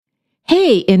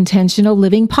Hey, Intentional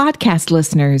Living Podcast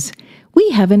listeners, we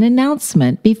have an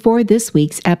announcement before this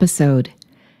week's episode.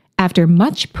 After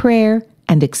much prayer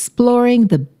and exploring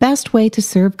the best way to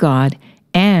serve God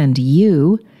and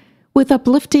you, with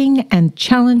uplifting and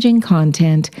challenging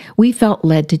content, we felt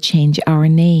led to change our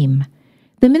name.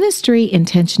 The ministry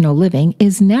Intentional Living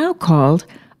is now called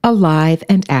Alive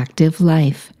and Active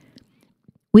Life.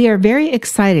 We are very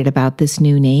excited about this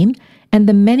new name and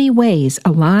the many ways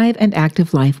Alive and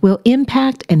Active Life will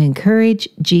impact and encourage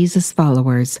Jesus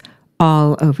followers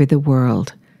all over the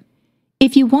world.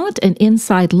 If you want an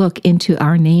inside look into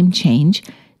our name change,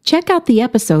 check out the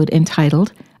episode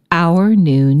entitled Our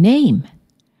New Name.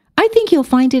 I think you'll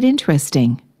find it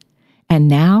interesting. And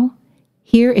now,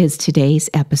 here is today's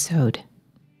episode.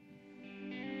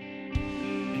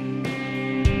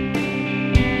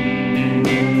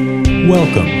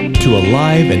 Welcome to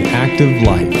Alive and Active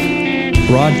Life,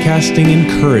 broadcasting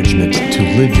encouragement to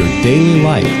live your daily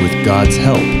life with God's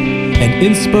help and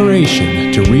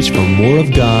inspiration to reach for more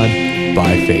of God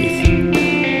by faith.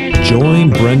 Join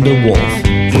Brenda Wolf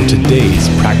for today's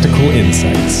practical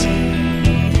insights.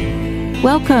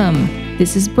 Welcome.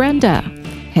 This is Brenda.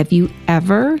 Have you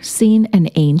ever seen an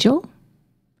angel?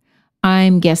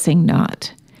 I'm guessing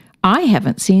not. I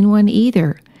haven't seen one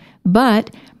either,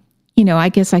 but I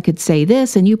guess I could say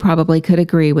this, and you probably could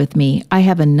agree with me. I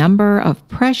have a number of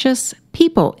precious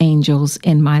people angels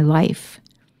in my life.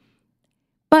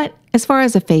 But as far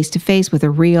as a face-to-face with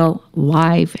a real,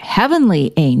 live,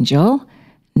 heavenly angel,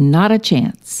 not a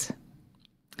chance.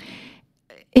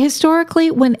 Historically,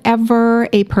 whenever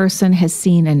a person has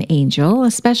seen an angel,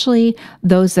 especially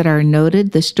those that are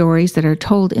noted, the stories that are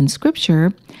told in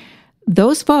Scripture,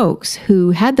 those folks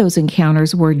who had those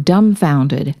encounters were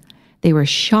dumbfounded. They were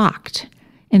shocked.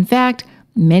 In fact,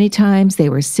 many times they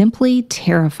were simply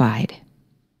terrified.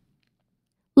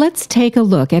 Let's take a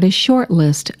look at a short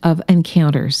list of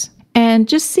encounters and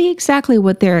just see exactly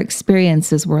what their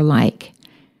experiences were like.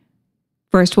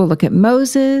 First, we'll look at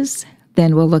Moses,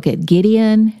 then we'll look at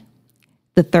Gideon.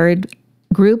 The third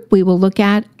group we will look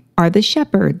at are the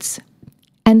shepherds.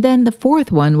 And then the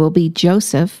fourth one will be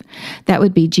Joseph. That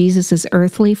would be Jesus'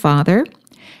 earthly father.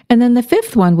 And then the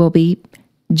fifth one will be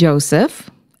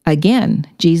Joseph, again,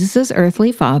 Jesus'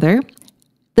 earthly father.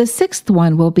 The sixth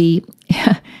one will be,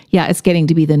 it's getting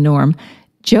to be the norm,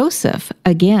 Joseph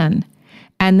again.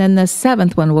 And then the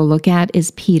seventh one we'll look at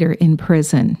is Peter in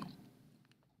prison.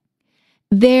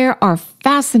 There are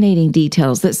fascinating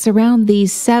details that surround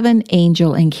these 7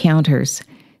 angel encounters.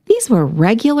 These were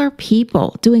regular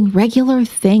people doing regular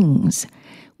things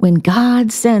when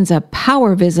God sends a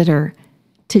power visitor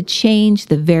to change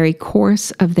the very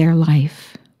course of their life.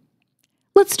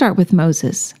 Let's start with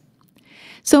Moses.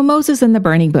 So Moses in the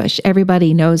burning bush,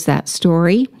 everybody knows that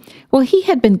story. Well, he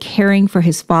had been caring for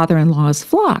his father-in-law's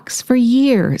flocks for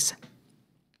years.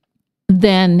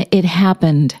 Then it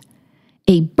happened.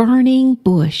 A burning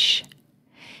bush.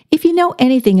 If you know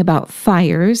anything about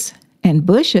fires and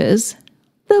bushes,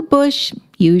 the bush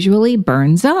usually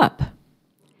burns up.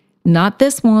 Not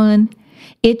this one.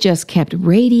 It just kept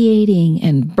radiating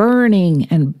and burning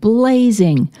and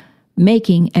blazing,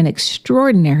 making an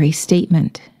extraordinary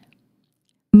statement.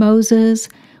 Moses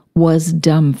was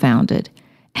dumbfounded,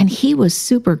 and he was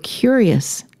super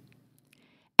curious.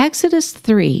 Exodus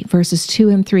 3, verses 2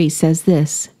 and 3 says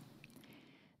this,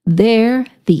 "There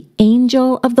the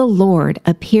angel of the Lord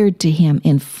appeared to him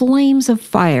in flames of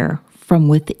fire from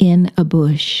within a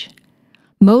bush.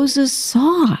 Moses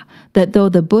saw that though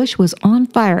the bush was on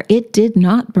fire, it did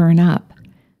not burn up.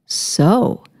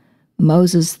 So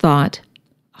Moses thought,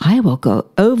 I will go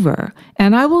over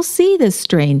and I will see this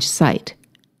strange sight,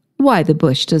 why the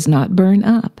bush does not burn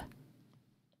up."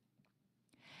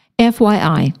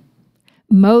 FYI,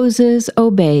 Moses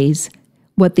obeys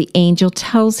what the angel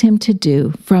tells him to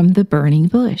do from the burning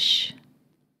bush.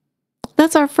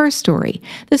 That's our first story.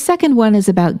 The second one is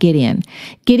about Gideon.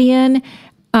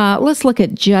 Let's look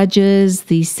at Judges,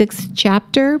 the 6th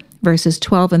chapter, verses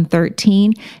 12 and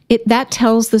 13. That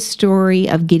tells the story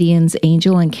of Gideon's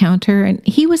angel encounter, and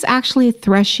he was actually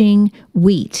threshing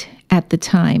wheat at the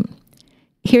time.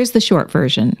 Here's the short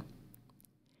version.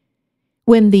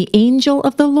 When the angel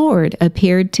of the Lord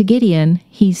appeared to Gideon,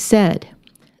 he said,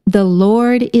 "The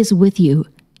Lord is with you,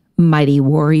 mighty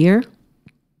warrior."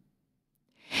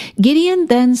 Gideon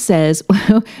then says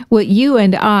what you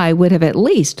and I would have at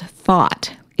least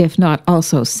thought, if not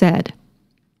also said.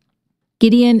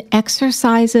 Gideon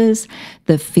exercises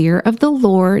the fear of the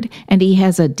Lord, and he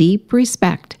has a deep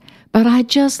respect. But I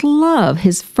just love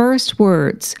his first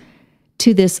words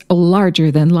to this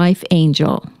larger-than-life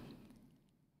angel.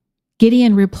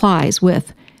 Gideon replies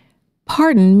with,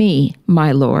 "Pardon me,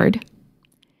 my Lord."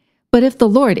 But if the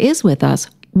Lord is with us,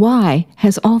 why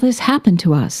has all this happened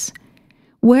to us?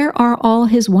 Where are all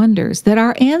his wonders that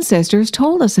our ancestors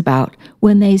told us about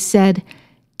when they said,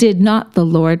 "Did not the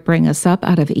Lord bring us up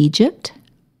out of Egypt?"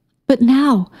 But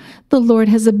now the Lord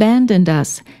has abandoned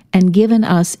us and given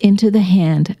us into the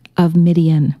hand of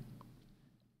Midian.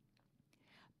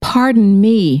 "Pardon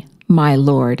me, my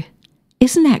Lord."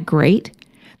 Isn't that great?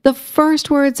 The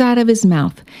first words out of his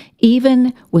mouth,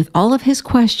 even with all of his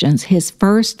questions, his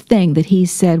first thing that he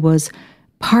said was,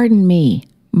 "Pardon me,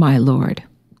 my Lord."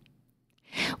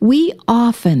 We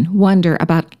often wonder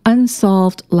about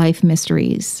unsolved life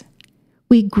mysteries.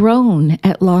 We groan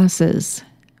at losses.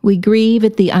 We grieve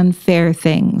at the unfair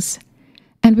things.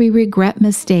 And we regret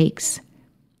mistakes.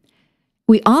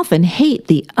 We often hate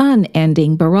the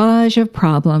unending barrage of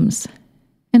problems.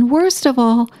 And worst of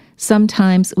all,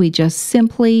 sometimes we just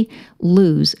simply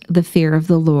lose the fear of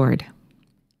the Lord.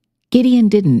 Gideon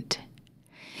didn't.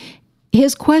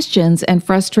 His questions and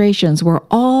frustrations were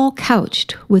all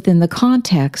couched within the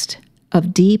context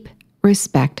of deep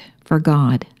respect for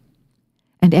God.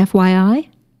 And FYI,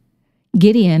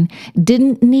 Gideon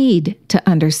didn't need to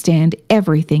understand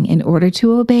everything in order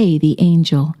to obey the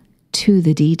angel to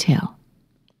the detail.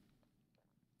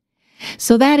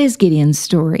 So that is Gideon's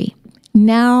story.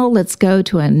 Now let's go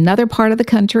to another part of the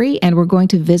country, and we're going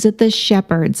to visit the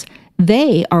shepherds.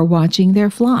 They are watching their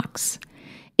flocks.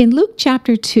 In Luke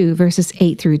chapter 2, verses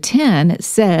 8 through 10, it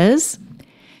says,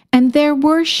 "And there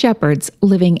were shepherds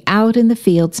living out in the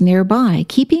fields nearby,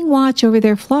 keeping watch over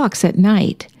their flocks at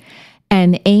night.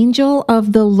 An angel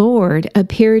of the Lord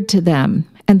appeared to them,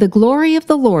 and the glory of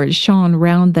the Lord shone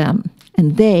round them,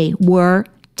 and they were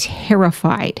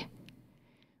terrified.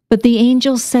 But the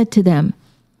angel said to them,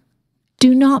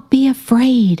 'Do not be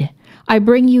afraid. I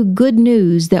bring you good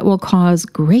news that will cause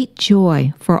great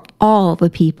joy for all the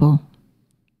people.'"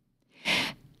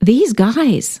 These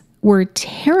guys were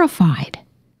terrified.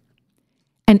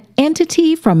 An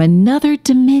entity from another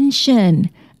dimension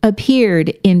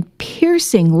appeared in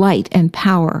piercing light and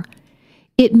power.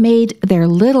 It made their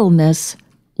littleness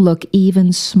look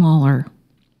even smaller.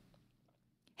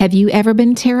 Have you ever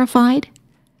been terrified?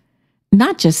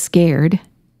 Not just scared,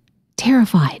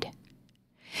 terrified.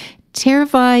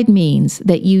 Terrified means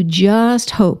that you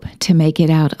just hope to make it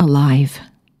out alive.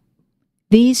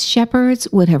 These shepherds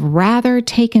would have rather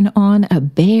taken on a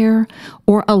bear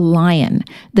or a lion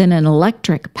than an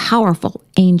electric, powerful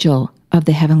angel of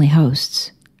the heavenly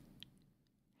hosts.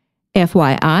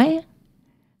 FYI,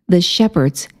 the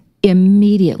shepherds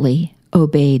immediately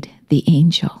obeyed the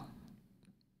angel.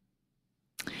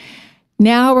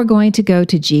 Now we're going to go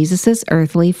to Jesus'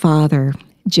 earthly father,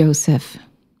 Joseph.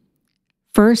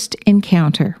 First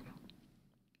encounter.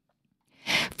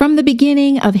 From the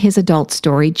beginning of his adult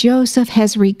story, Joseph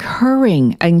has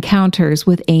recurring encounters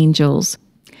with angels.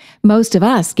 Most of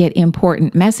us get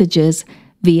important messages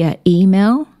via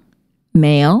email,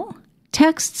 mail,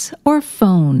 texts, or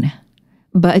phone.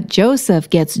 But Joseph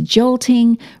gets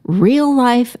jolting,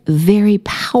 real-life, very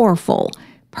powerful,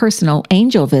 personal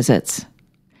angel visits.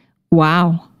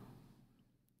 Wow.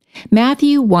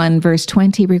 Matthew 1, verse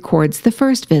 20 records the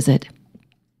first visit.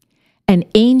 "An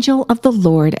angel of the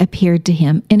Lord appeared to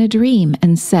him in a dream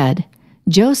and said,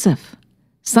 'Joseph,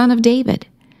 son of David,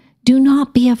 do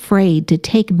not be afraid to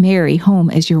take Mary home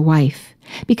as your wife,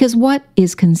 because what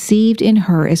is conceived in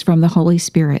her is from the Holy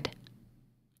Spirit.'"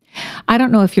 I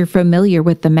don't know if you're familiar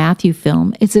with the Matthew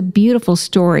film. It's a beautiful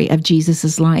story of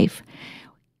Jesus' life.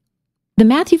 The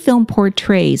Matthew film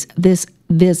portrays this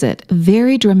visit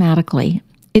very dramatically.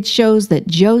 It shows that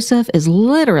Joseph is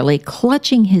literally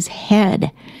clutching his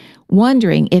head,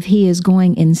 wondering if he is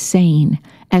going insane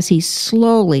as he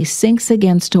slowly sinks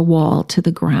against a wall to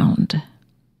the ground.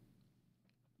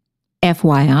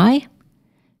 FYI,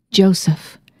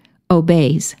 Joseph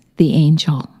obeys the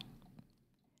angel.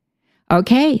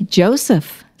 Okay,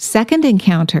 Joseph, second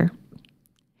encounter.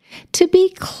 To be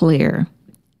clear,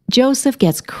 Joseph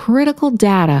gets critical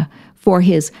data for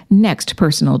his next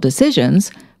personal decisions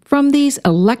from these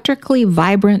electrically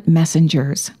vibrant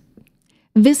messengers.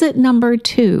 Visit number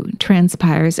 2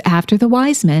 transpires after the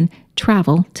wise men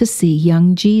travel to see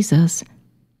young Jesus.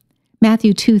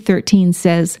 Matthew 2:13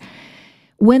 says,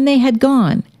 "When they had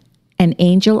gone, an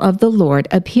angel of the Lord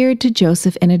appeared to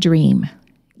Joseph in a dream.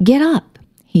 'Get up,'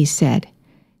 he said,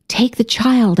 'take the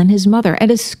child and his mother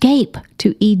and escape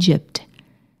to Egypt.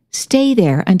 Stay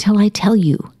there until I tell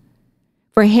you,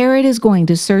 for Herod is going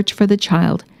to search for the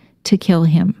child to kill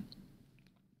him.'"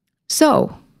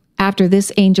 So, after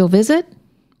this angel visit,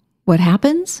 what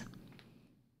happens?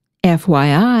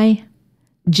 FYI,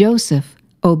 Joseph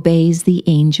obeys the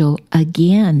angel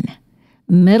again,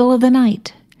 middle of the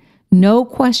night, no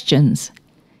questions,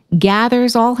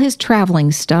 gathers all his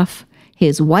traveling stuff,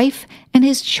 his wife and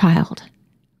his child.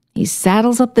 He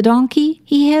saddles up the donkey.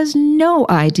 He has no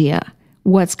idea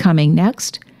what's coming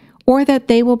next, or that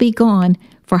they will be gone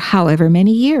for however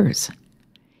many years.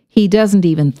 He doesn't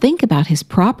even think about his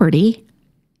property.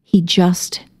 He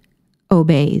just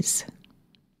obeys.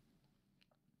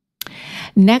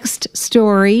 Next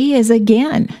story is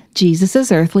again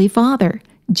Jesus' earthly father,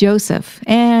 Joseph,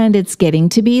 and it's getting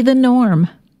to be the norm.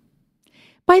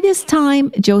 By this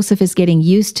time, Joseph is getting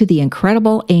used to the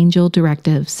incredible angel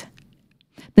directives.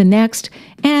 The next,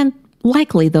 and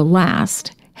likely the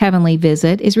last, heavenly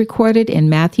visit is recorded in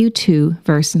Matthew 2,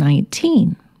 verse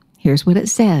 19. Here's what it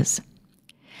says.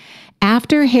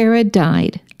 After Herod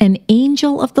died, an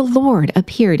angel of the Lord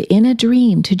appeared in a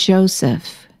dream to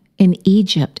Joseph in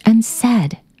Egypt and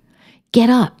said, "Get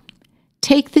up,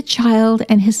 take the child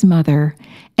and his mother,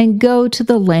 and go to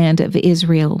the land of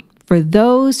Israel, for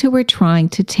those who were trying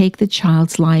to take the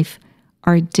child's life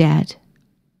are dead."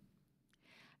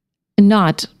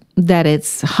 Not that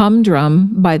it's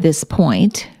humdrum by this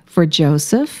point for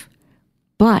Joseph,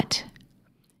 but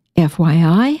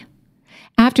FYI,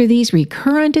 after these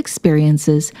recurrent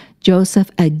experiences, Joseph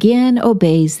again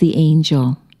obeys the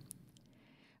angel.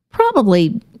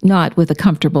 Probably not with a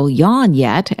comfortable yawn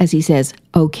yet, as he says,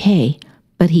 "Okay,"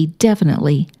 but he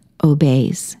definitely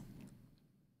obeys.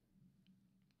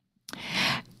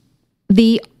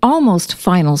 The almost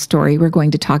final story we're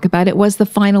going to talk about, it was the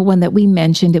final one that we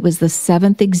mentioned. It was the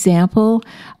 7th example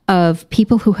of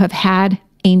people who have had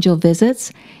angel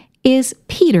visits, is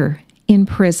Peter in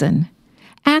prison.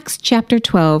 Acts chapter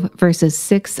 12, verses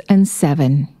 6 and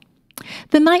 7.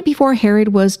 The night before Herod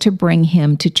was to bring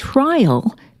him to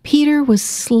trial, Peter was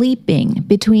sleeping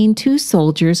between 2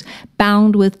 soldiers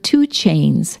bound with 2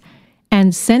 chains,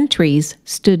 and sentries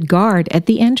stood guard at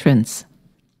the entrance.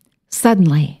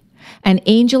 Suddenly, an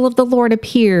angel of the Lord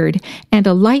appeared, and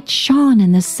a light shone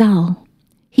in the cell.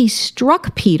 He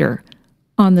struck Peter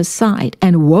on the side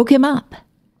and woke him up.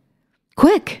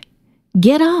 "Quick,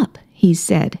 get up," he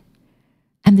said,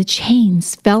 and the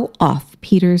chains fell off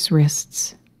Peter's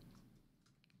wrists.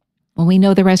 Well, we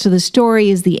know the rest of the story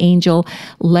is the angel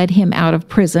led him out of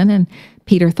prison, and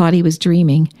Peter thought he was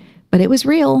dreaming, but it was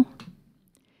real.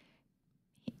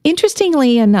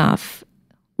 Interestingly enough,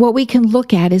 what we can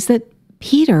look at is that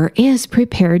Peter is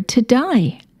prepared to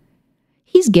die.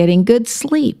 He's getting good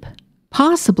sleep,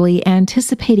 possibly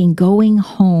anticipating going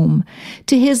home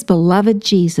to his beloved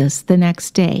Jesus the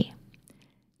next day.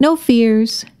 No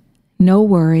fears, no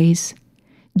worries,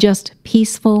 just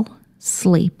peaceful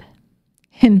sleep.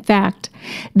 In fact,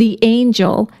 the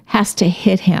angel has to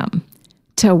hit him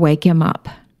to wake him up.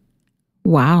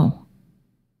 Wow.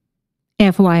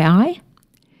 FYI,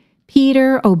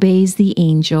 Peter obeys the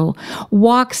angel,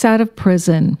 walks out of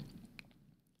prison.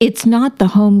 It's not the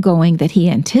homegoing that he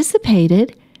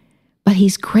anticipated, but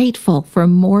he's grateful for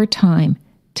more time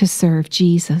to serve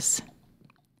Jesus.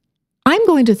 I'm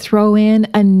going to throw in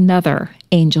another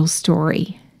angel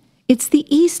story. It's the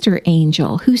Easter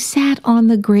angel who sat on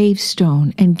the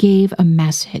gravestone and gave a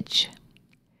message.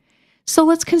 So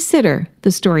let's consider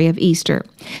the story of Easter.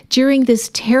 During this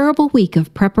terrible week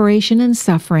of preparation and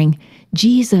suffering,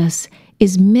 Jesus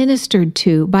is ministered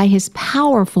to by his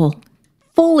powerful,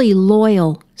 fully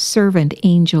loyal servant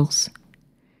angels,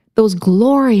 those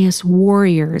glorious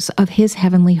warriors of his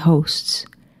heavenly hosts,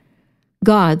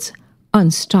 God's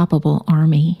unstoppable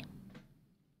army.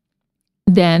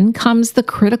 Then comes the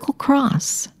critical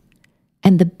cross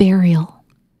and the burial.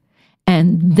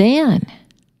 And then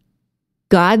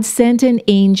God sent an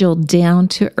angel down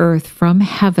to earth from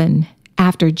heaven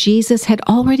after Jesus had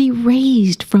already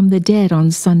raised from the dead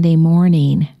on Sunday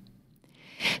morning.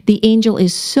 The angel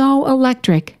is so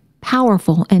electric,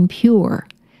 powerful, and pure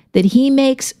that he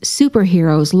makes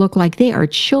superheroes look like they are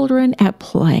children at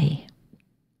play.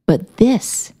 But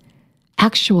this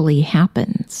actually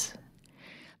happens.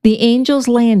 The angel's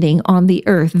landing on the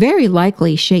earth very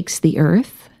likely shakes the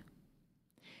earth.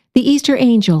 The Easter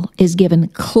angel is given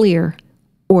clear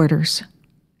orders,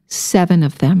 7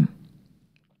 of them.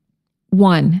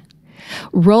 1.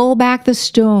 Roll back the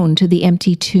stone to the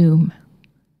empty tomb.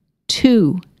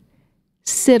 2.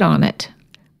 Sit on it.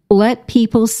 Let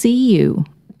people see you.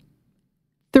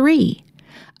 3.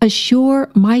 Assure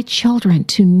my children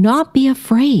to not be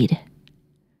afraid.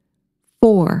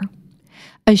 4.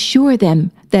 Assure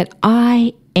them that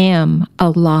I am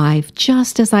alive,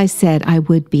 just as I said I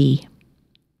would be.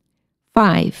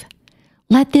 5.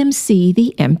 Let them see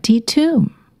the empty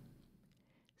tomb.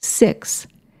 6.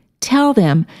 Tell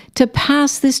them to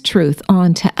pass this truth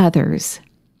on to others.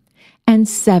 And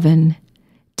 7,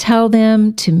 tell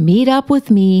them to meet up with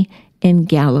me in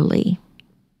Galilee.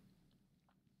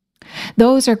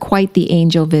 Those are quite the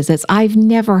angel visits. I've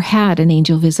never had an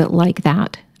angel visit like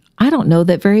that. I don't know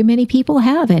that very many people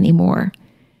have anymore.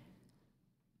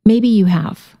 Maybe you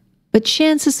have, but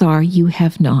chances are you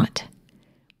have not.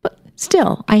 But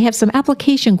still, I have some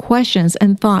application questions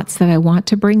and thoughts that I want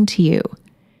to bring to you.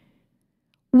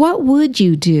 What would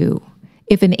you do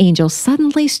if an angel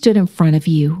suddenly stood in front of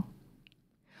you?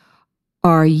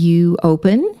 Are you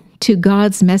open to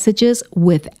God's messages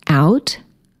without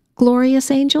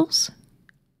glorious angels?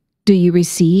 Do you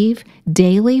receive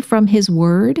daily from His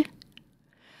Word?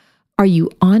 Are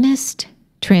you honest,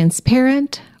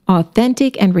 transparent,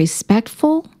 authentic, and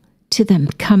respectful to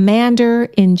the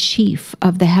Commander-in-Chief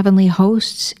of the heavenly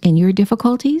hosts in your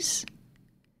difficulties?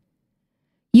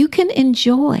 You can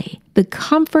enjoy the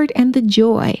comfort and the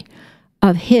joy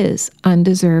of His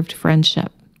undeserved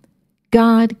friendship.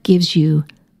 God gives you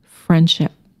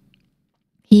friendship.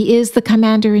 He is the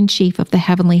Commander-in-Chief of the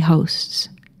heavenly hosts,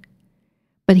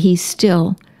 but He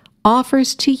still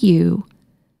offers to you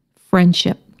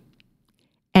friendship.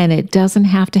 And it doesn't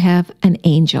have to have an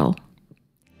angel.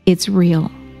 It's real.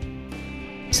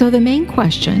 So the main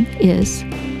question is,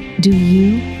 do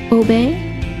you obey?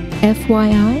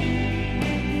 FYI.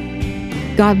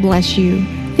 God bless you.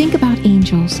 Think about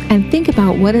angels and think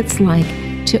about what it's like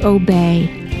to obey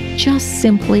just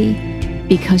simply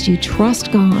because you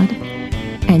trust God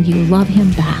and you love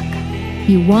Him back.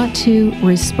 You want to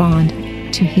respond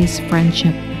to His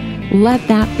friendship. Let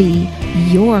that be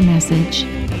your message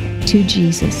to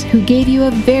Jesus, who gave you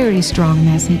a very strong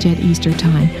message at Easter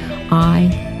time. I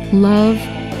love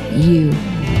you.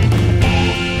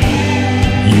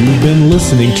 You've been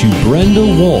listening to Brenda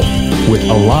Wolf with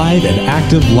Alive and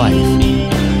Active Life.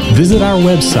 Visit our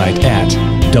website at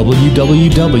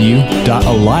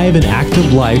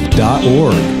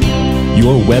www.aliveandactivelife.org,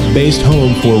 your web-based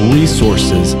home for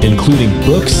resources including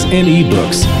books and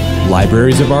ebooks,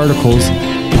 libraries of articles,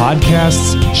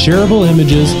 podcasts, shareable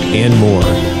images, and more,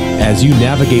 as you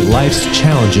navigate life's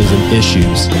challenges and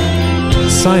issues.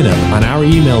 Sign up on our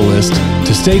email list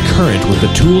to stay current with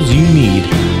the tools you need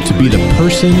to be the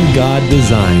person God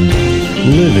designed,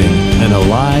 living an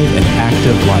alive and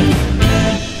active life.